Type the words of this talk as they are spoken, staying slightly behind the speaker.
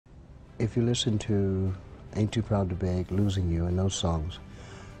If you listen to Ain't Too Proud to Beg, Losing You, and those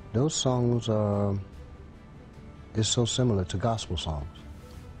songs are, is so similar to gospel songs.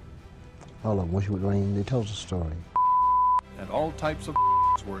 All of them, Wish It Would Rain, they tell us a story. And all types of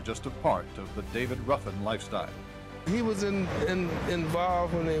were just a part of the David Ruffin lifestyle. He was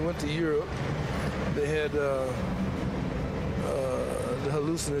involved when they went to Europe. They had the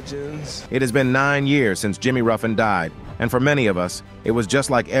hallucinogens. It has been 9 years since Jimmy Ruffin died, and for many of us, it was just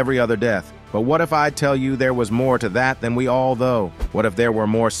like every other death. But what if I tell you there was more to that than we all know? What if there were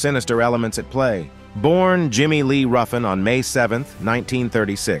more sinister elements at play? Born Jimmy Lee Ruffin on May 7,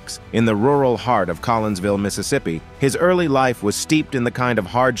 1936, in the rural heart of Collinsville, Mississippi, his early life was steeped in the kind of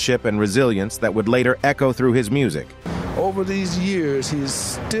hardship and resilience that would later echo through his music. Over these years, he's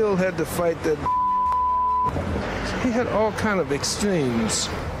still had to fight that. He had all kind of extremes,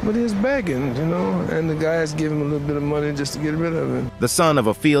 but he was begging, you know, and the guys gave him a little bit of money just to get rid of him. The son of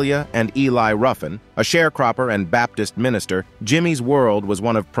Ophelia and Eli Ruffin, a sharecropper and Baptist minister, Jimmy's world was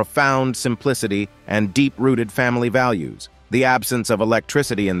one of profound simplicity and deep-rooted family values. The absence of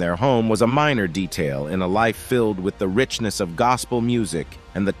electricity in their home was a minor detail in a life filled with the richness of gospel music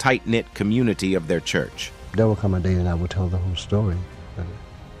and the tight-knit community of their church. There will come a day and I will tell the whole story.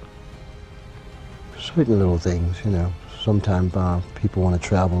 Certain little things, you know. Sometimes people want to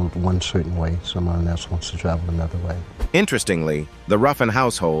travel one certain way, someone else wants to travel another way. Interestingly, the Ruffin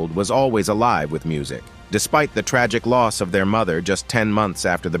household was always alive with music. Despite the tragic loss of their mother just 10 months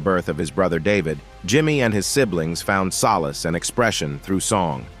after the birth of his brother David, Jimmy and his siblings found solace and expression through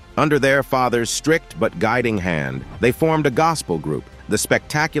song. Under their father's strict but guiding hand, they formed a gospel group, the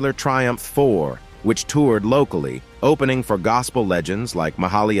Spectacular Triumph Four, which toured locally, opening for gospel legends like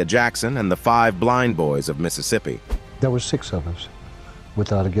Mahalia Jackson and the Five Blind Boys of Mississippi. There were 6 of us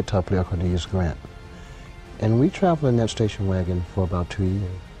without a guitar player, Cornelius Grant. And we traveled in that station wagon for about 2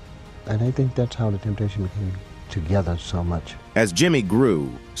 years. And I think that's how the Temptation became together so much. As Jimmy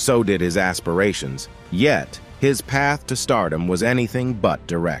grew, so did his aspirations. Yet, his path to stardom was anything but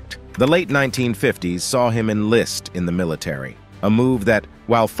direct. The late 1950s saw him enlist in the military, a move that,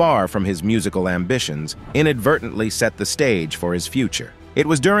 while far from his musical ambitions, inadvertently set the stage for his future. It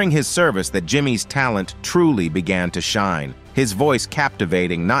was during his service that Jimmy's talent truly began to shine, his voice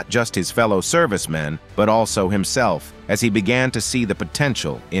captivating not just his fellow servicemen, but also himself, as he began to see the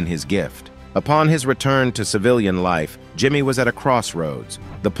potential in his gift. Upon his return to civilian life, Jimmy was at a crossroads.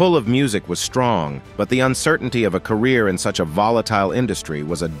 The pull of music was strong, but the uncertainty of a career in such a volatile industry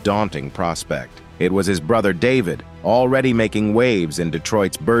was a daunting prospect. It was his brother David, already making waves in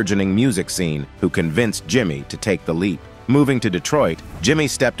Detroit's burgeoning music scene, who convinced Jimmy to take the leap. Moving to Detroit, Jimmy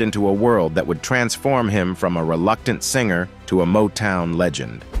stepped into a world that would transform him from a reluctant singer to a Motown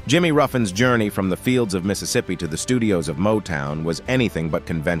legend. Jimmy Ruffin's journey from the fields of Mississippi to the studios of Motown was anything but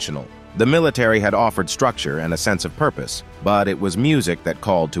conventional. The military had offered structure and a sense of purpose, but it was music that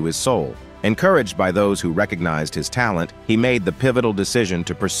called to his soul. Encouraged by those who recognized his talent, he made the pivotal decision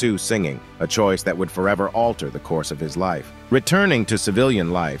to pursue singing, a choice that would forever alter the course of his life. Returning to civilian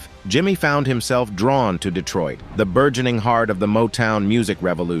life, Jimmy found himself drawn to Detroit, the burgeoning heart of the Motown music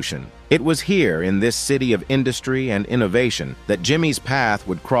revolution. It was here, in this city of industry and innovation, that Jimmy's path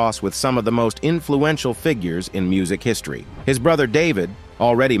would cross with some of the most influential figures in music history. His brother David,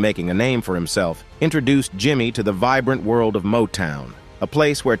 already making a name for himself, introduced Jimmy to the vibrant world of Motown, a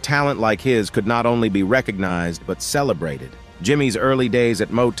place where talent like his could not only be recognized but celebrated. Jimmy's early days at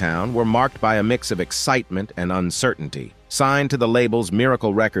Motown were marked by a mix of excitement and uncertainty. Signed to the label's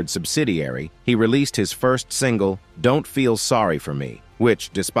Miracle Records subsidiary, he released his first single, Don't Feel Sorry for Me, which,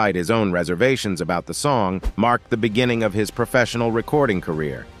 despite his own reservations about the song, marked the beginning of his professional recording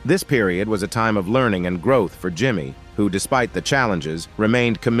career. This period was a time of learning and growth for Jimmy, who, despite the challenges,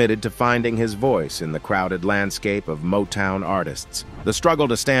 remained committed to finding his voice in the crowded landscape of Motown artists. The struggle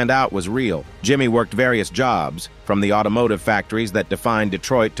to stand out was real. Jimmy worked various jobs, from the automotive factories that defined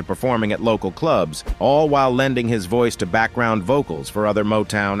Detroit to performing at local clubs, all while lending his voice to background vocals for other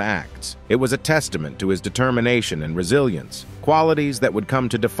Motown acts. It was a testament to his determination and resilience, qualities that would come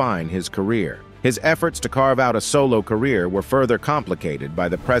to define his career. His efforts to carve out a solo career were further complicated by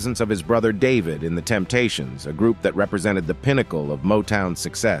the presence of his brother David in the Temptations, a group that represented the pinnacle of Motown's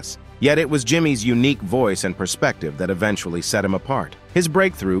success. Yet it was Jimmy's unique voice and perspective that eventually set him apart. His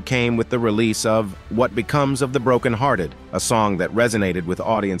breakthrough came with the release of What Becomes of the Broken-Hearted, a song that resonated with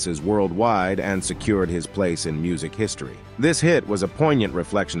audiences worldwide and secured his place in music history. This hit was a poignant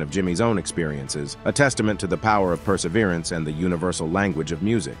reflection of Jimmy's own experiences, a testament to the power of perseverance and the universal language of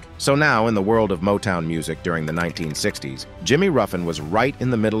music. So now, in the world of Motown music during the 1960s, Jimmy Ruffin was right in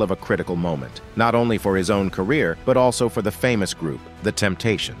the middle of a critical moment, not only for his own career, but also for the famous group, The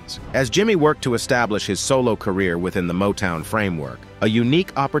Temptations. As Jimmy worked to establish his solo career within the Motown framework, a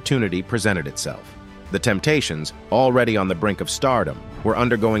unique opportunity presented itself. The Temptations, already on the brink of stardom, were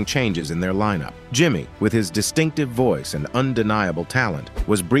undergoing changes in their lineup. Jimmy, with his distinctive voice and undeniable talent,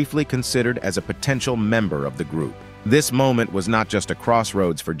 was briefly considered as a potential member of the group. This moment was not just a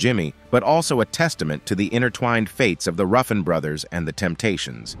crossroads for Jimmy, but also a testament to the intertwined fates of the Ruffin brothers and the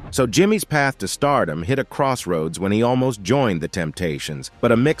Temptations. So Jimmy's path to stardom hit a crossroads when he almost joined the Temptations,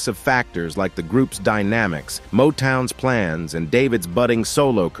 but a mix of factors like the group's dynamics, Motown's plans, and David's budding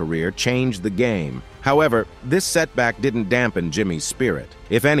solo career changed the game. However, this setback didn't dampen Jimmy's spirit.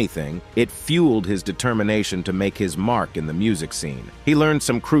 If anything, it fueled his determination to make his mark in the music scene. He learned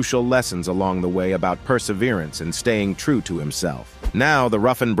some crucial lessons along the way about perseverance and staying true to himself. Now, the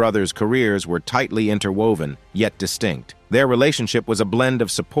Ruffin brothers' careers were tightly interwoven, yet distinct. Their relationship was a blend of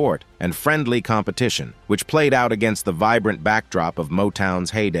support and friendly competition, which played out against the vibrant backdrop of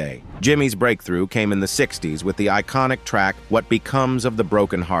Motown's heyday. Jimmy's breakthrough came in the 60s with the iconic track What Becomes of the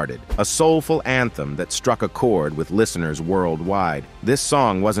Broken-Hearted, a soulful anthem that struck a chord with listeners worldwide. This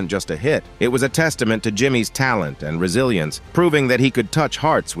song wasn't just a hit, it was a testament to Jimmy's talent and resilience, proving that he could touch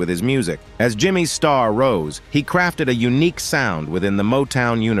hearts with his music. As Jimmy's star rose, he crafted a unique sound within the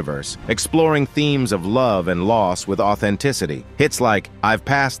Motown universe, exploring themes of love and loss with authenticity. Hits like I've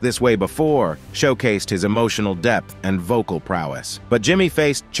Passed This Way Before showcased his emotional depth and vocal prowess. But Jimmy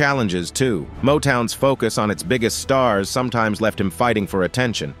faced challenges too. Motown's focus on its biggest stars sometimes left him fighting for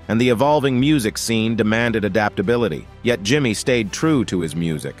attention, and the evolving music scene demanded adaptability. Yet Jimmy stayed true to his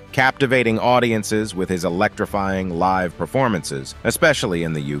music, captivating audiences with his electrifying live performances, especially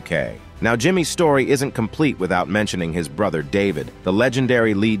in the UK. Now, Jimmy's story isn't complete without mentioning his brother David, the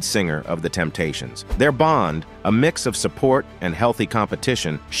legendary lead singer of The Temptations. Their bond, a mix of support and healthy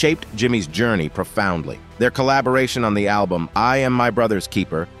competition, shaped Jimmy's journey profoundly. Their collaboration on the album I Am My Brother's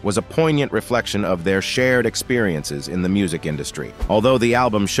Keeper was a poignant reflection of their shared experiences in the music industry. Although the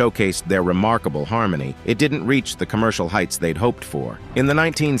album showcased their remarkable harmony, it didn't reach the commercial heights they'd hoped for. In the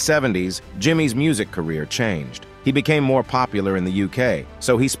 1970s, Jimmy's music career changed. He became more popular in the UK,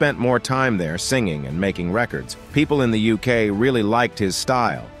 so he spent more time there singing and making records. People in the UK really liked his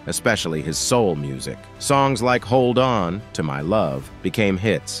style, especially his soul music. Songs like Hold On, To My Love became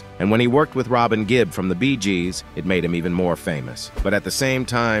hits, and when he worked with Robin Gibb from the Bee Gees, it made him even more famous. But at the same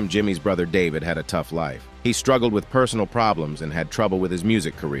time, Jimmy's brother David had a tough life. He struggled with personal problems and had trouble with his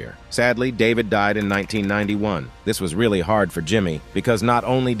music career. Sadly, David died in 1991. This was really hard for Jimmy because not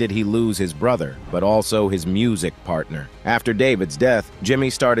only did he lose his brother, but also his music partner. After David's death,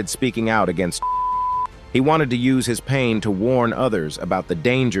 Jimmy started speaking out against He wanted to use his pain to warn others about the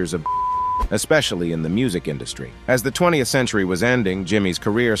dangers of especially in the music industry. As the 20th century was ending, Jimmy's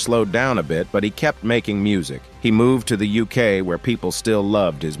career slowed down a bit, but he kept making music. He moved to the UK where people still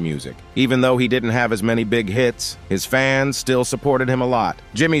loved his music. Even though he didn't have as many big hits, his fans still supported him a lot.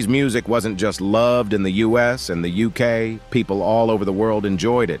 Jimmy's music wasn't just loved in the US and the UK, people all over the world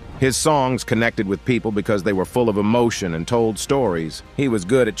enjoyed it. His songs connected with people because they were full of emotion and told stories. He was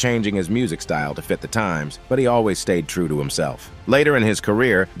good at changing his music style to fit the times, but he always stayed true to himself. Later in his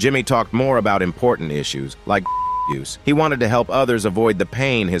career, Jimmy talked more about important issues, like abuse. He wanted to help others avoid the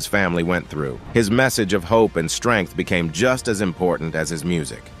pain his family went through. His message of hope and strength became just as important as his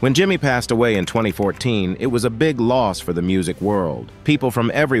music. When Jimmy passed away in 2014, it was a big loss for the music world. People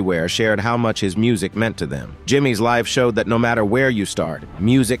from everywhere shared how much his music meant to them. Jimmy's life showed that no matter where you start,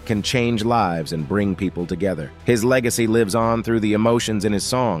 music can change lives and bring people together. His legacy lives on through the emotions in his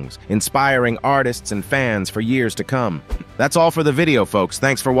songs, inspiring artists and fans for years to come. That's all for the video, folks.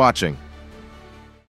 Thanks for watching.